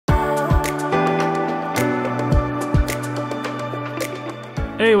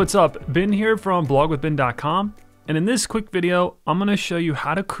Hey, what's up? Ben here from blogwithben.com, and in this quick video, I'm going to show you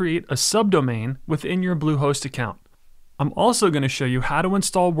how to create a subdomain within your Bluehost account. I'm also going to show you how to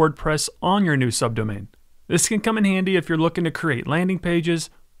install WordPress on your new subdomain. This can come in handy if you're looking to create landing pages,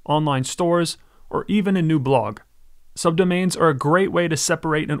 online stores, or even a new blog. Subdomains are a great way to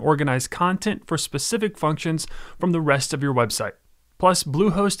separate and organize content for specific functions from the rest of your website. Plus,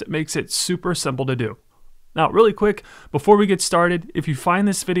 Bluehost makes it super simple to do. Now, really quick, before we get started, if you find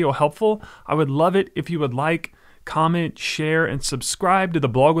this video helpful, I would love it if you would like, comment, share, and subscribe to the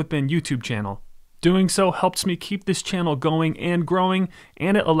Blog with Ben YouTube channel. Doing so helps me keep this channel going and growing,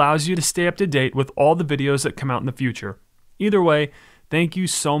 and it allows you to stay up to date with all the videos that come out in the future. Either way, thank you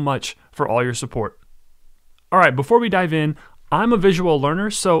so much for all your support. All right, before we dive in, I'm a visual learner,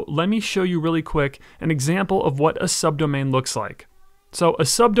 so let me show you really quick an example of what a subdomain looks like. So a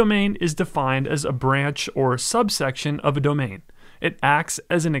subdomain is defined as a branch or subsection of a domain. It acts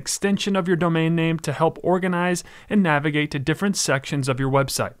as an extension of your domain name to help organize and navigate to different sections of your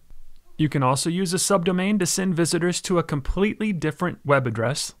website. You can also use a subdomain to send visitors to a completely different web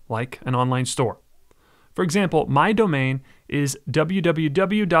address, like an online store. For example, my domain is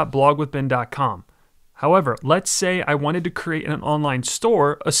www.blogwithben.com. However, let's say I wanted to create an online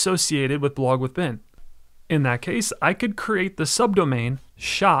store associated with Blog with Ben. In that case, I could create the subdomain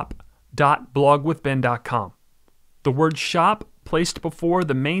shop.blogwithben.com. The word shop placed before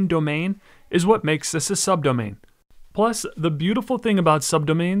the main domain is what makes this a subdomain. Plus, the beautiful thing about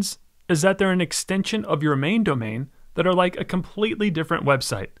subdomains is that they're an extension of your main domain that are like a completely different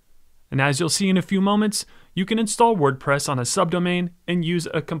website. And as you'll see in a few moments, you can install WordPress on a subdomain and use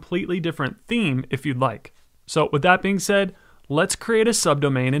a completely different theme if you'd like. So with that being said, let's create a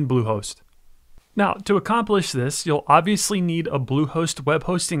subdomain in Bluehost. Now, to accomplish this, you'll obviously need a Bluehost web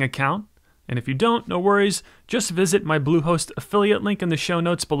hosting account. And if you don't, no worries, just visit my Bluehost affiliate link in the show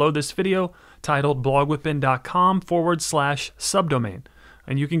notes below this video titled blogwithben.com/subdomain.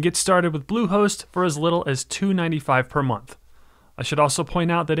 And you can get started with Bluehost for as little as $2.95 per month. I should also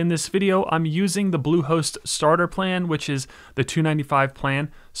point out that in this video, I'm using the Bluehost starter plan, which is the $2.95 plan.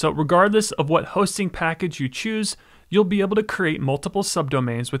 So regardless of what hosting package you choose, you'll be able to create multiple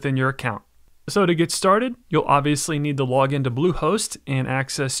subdomains within your account. So to get started, you'll obviously need to log into Bluehost and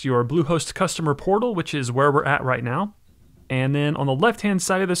access your Bluehost customer portal, which is where we're at right now. And then on the left-hand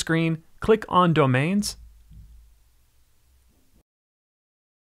side of the screen, click on Domains,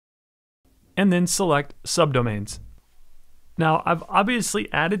 and then select Subdomains. Now, I've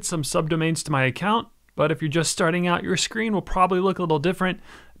obviously added some subdomains to my account, but if you're just starting out, your screen will probably look a little different.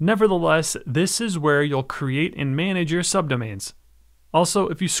 Nevertheless, this is where you'll create and manage your subdomains. Also,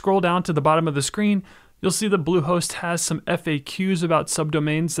 if you scroll down to the bottom of the screen, you'll see that Bluehost has some FAQs about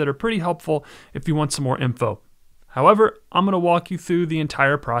subdomains that are pretty helpful if you want some more info. However, I'm going to walk you through the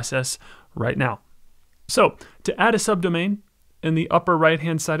entire process right now. So, to add a subdomain, in the upper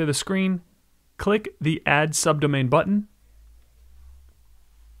right-hand side of the screen, click the Add Subdomain button.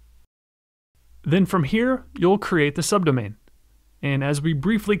 Then from here, you'll create the subdomain. And as we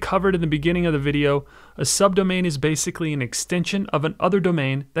briefly covered in the beginning of the video, a subdomain is basically an extension of an other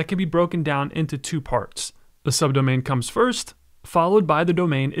domain that can be broken down into two parts. The subdomain comes first, followed by the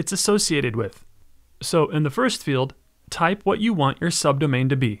domain it's associated with. So in the first field, type what you want your subdomain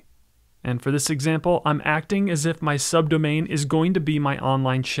to be. And for this example, I'm acting as if my subdomain is going to be my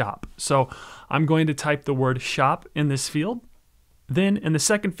online shop. So I'm going to type the word shop in this field. Then in the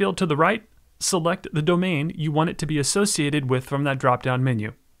second field to the right, select the domain you want it to be associated with from that drop-down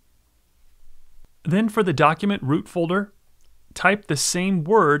menu. Then for the document root folder, type the same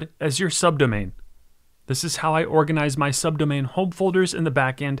word as your subdomain. This is how I organize my subdomain home folders in the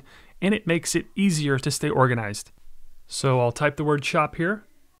backend, and it makes it easier to stay organized. So I'll type the word shop here,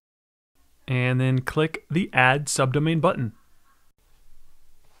 and then click the Add Subdomain button.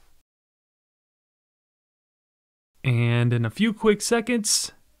 And in a few quick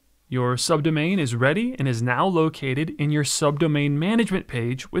seconds, your subdomain is ready and is now located in your subdomain management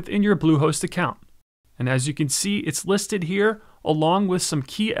page within your Bluehost account. And as you can see, it's listed here along with some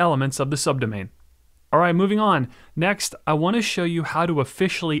key elements of the subdomain. All right, moving on. Next, I want to show you how to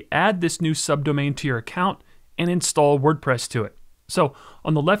officially add this new subdomain to your account and install WordPress to it. So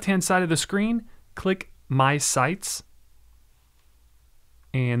on the left-hand side of the screen, click My Sites,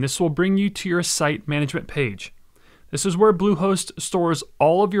 and this will bring you to your site management page. This is where Bluehost stores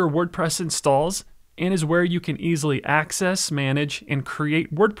all of your WordPress installs and is where you can easily access, manage, and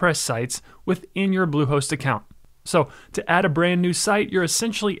create WordPress sites within your Bluehost account. So to add a brand new site, you're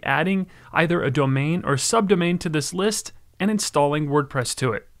essentially adding either a domain or subdomain to this list and installing WordPress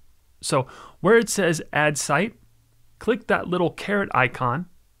to it. So where it says Add Site, click that little caret icon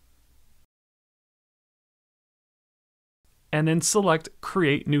and then select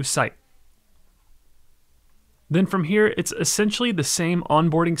Create New Site. Then from here, it's essentially the same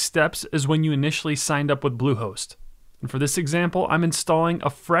onboarding steps as when you initially signed up with Bluehost. And for this example, I'm installing a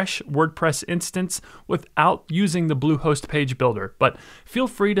fresh WordPress instance without using the Bluehost page builder, but feel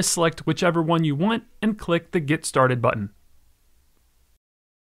free to select whichever one you want and click the Get Started button.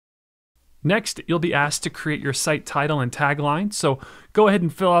 Next, you'll be asked to create your site title and tagline, so go ahead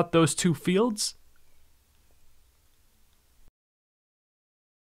and fill out those two fields.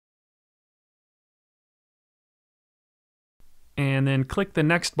 And then click the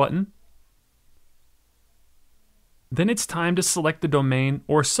Next button. Then it's time to select the domain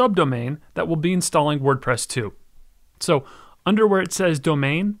or subdomain that will be installing WordPress to. So under where it says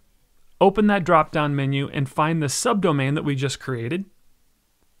Domain, open that drop-down menu and find the subdomain that we just created.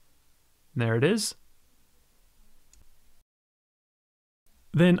 There it is.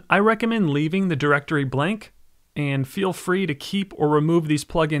 Then I recommend leaving the directory blank, and feel free to keep or remove these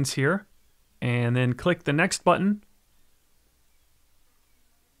plugins here. And then click the Next button.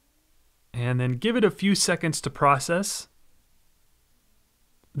 And then give it a few seconds to process.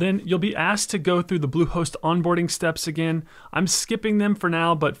 Then you'll be asked to go through the Bluehost onboarding steps again. I'm skipping them for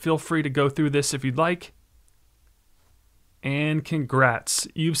now, but feel free to go through this if you'd like. And congrats,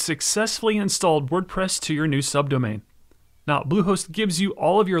 you've successfully installed WordPress to your new subdomain. Now, Bluehost gives you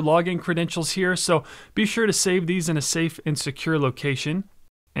all of your login credentials here, so be sure to save these in a safe and secure location.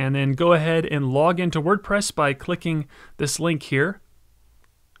 And then go ahead and log into WordPress by clicking this link here.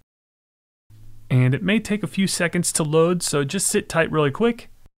 And it may take a few seconds to load, so just sit tight really quick.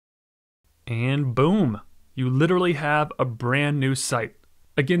 And boom, you literally have a brand new site.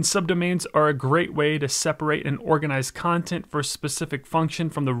 Again, subdomains are a great way to separate and organize content for a specific function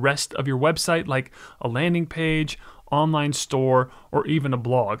from the rest of your website, like a landing page, online store, or even a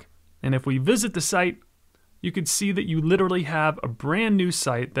blog. And if we visit the site, you can see that you literally have a brand new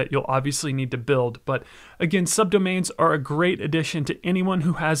site that you'll obviously need to build. But again, subdomains are a great addition to anyone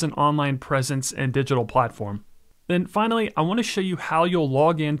who has an online presence and digital platform. Then finally, I want to show you how you'll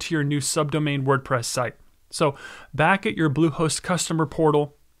log into your new subdomain WordPress site. So back at your Bluehost customer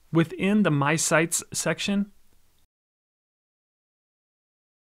portal, within the My Sites section,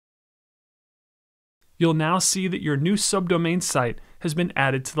 you'll now see that your new subdomain site has been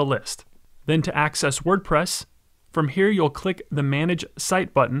added to the list. Then to access WordPress, from here you'll click the Manage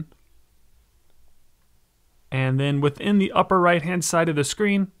Site button, and then within the upper right hand side of the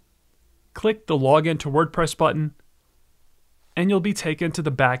screen, click the Login to WordPress button, and you'll be taken to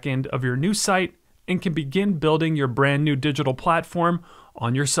the back end of your new site and can begin building your brand new digital platform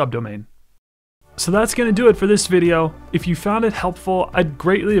on your subdomain. So that's going to do it for this video. If you found it helpful, I'd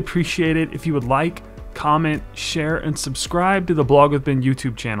greatly appreciate it if you would like, comment, share, and subscribe to the Blog with Ben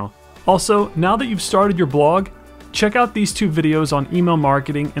YouTube channel. Also, now that you've started your blog, check out these two videos on email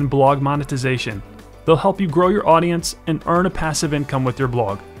marketing and blog monetization. They'll help you grow your audience and earn a passive income with your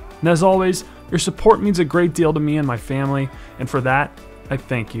blog. And as always, your support means a great deal to me and my family, and for that, I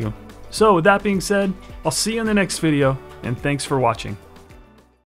thank you. So with that being said, I'll see you in the next video, and thanks for watching.